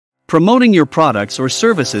Promoting your products or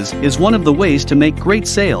services is one of the ways to make great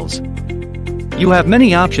sales. You have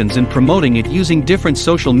many options in promoting it using different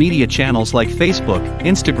social media channels like Facebook,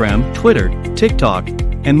 Instagram, Twitter, TikTok,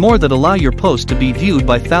 and more that allow your post to be viewed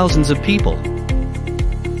by thousands of people.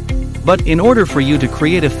 But in order for you to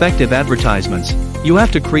create effective advertisements, you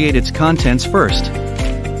have to create its contents first.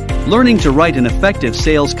 Learning to write an effective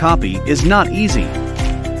sales copy is not easy.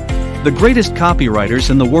 The greatest copywriters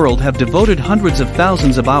in the world have devoted hundreds of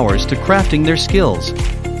thousands of hours to crafting their skills.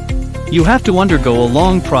 You have to undergo a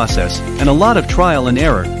long process and a lot of trial and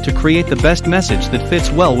error to create the best message that fits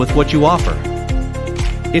well with what you offer.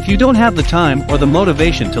 If you don't have the time or the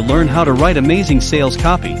motivation to learn how to write amazing sales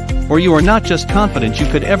copy, or you are not just confident you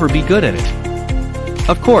could ever be good at it.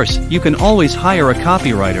 Of course, you can always hire a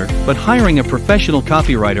copywriter, but hiring a professional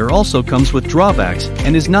copywriter also comes with drawbacks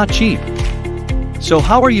and is not cheap. So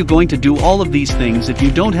how are you going to do all of these things if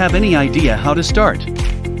you don't have any idea how to start?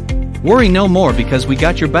 Worry no more because we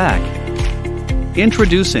got your back.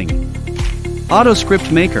 Introducing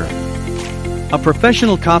AutoScript Maker, a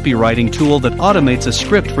professional copywriting tool that automates a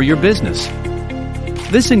script for your business.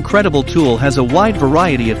 This incredible tool has a wide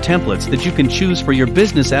variety of templates that you can choose for your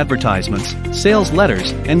business advertisements, sales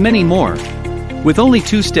letters, and many more. With only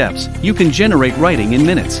 2 steps, you can generate writing in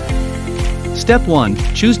minutes. Step 1.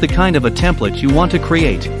 Choose the kind of a template you want to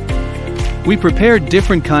create. We prepared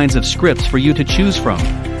different kinds of scripts for you to choose from.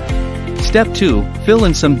 Step 2. Fill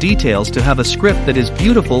in some details to have a script that is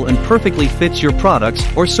beautiful and perfectly fits your products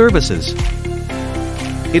or services.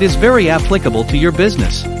 It is very applicable to your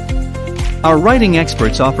business. Our writing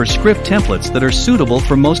experts offer script templates that are suitable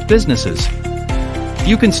for most businesses.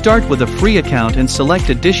 You can start with a free account and select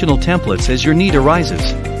additional templates as your need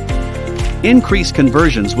arises. Increase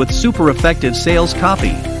conversions with super effective sales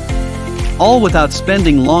copy. All without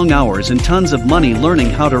spending long hours and tons of money learning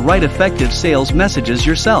how to write effective sales messages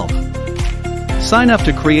yourself. Sign up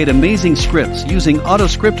to create amazing scripts using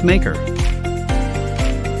AutoScript Maker.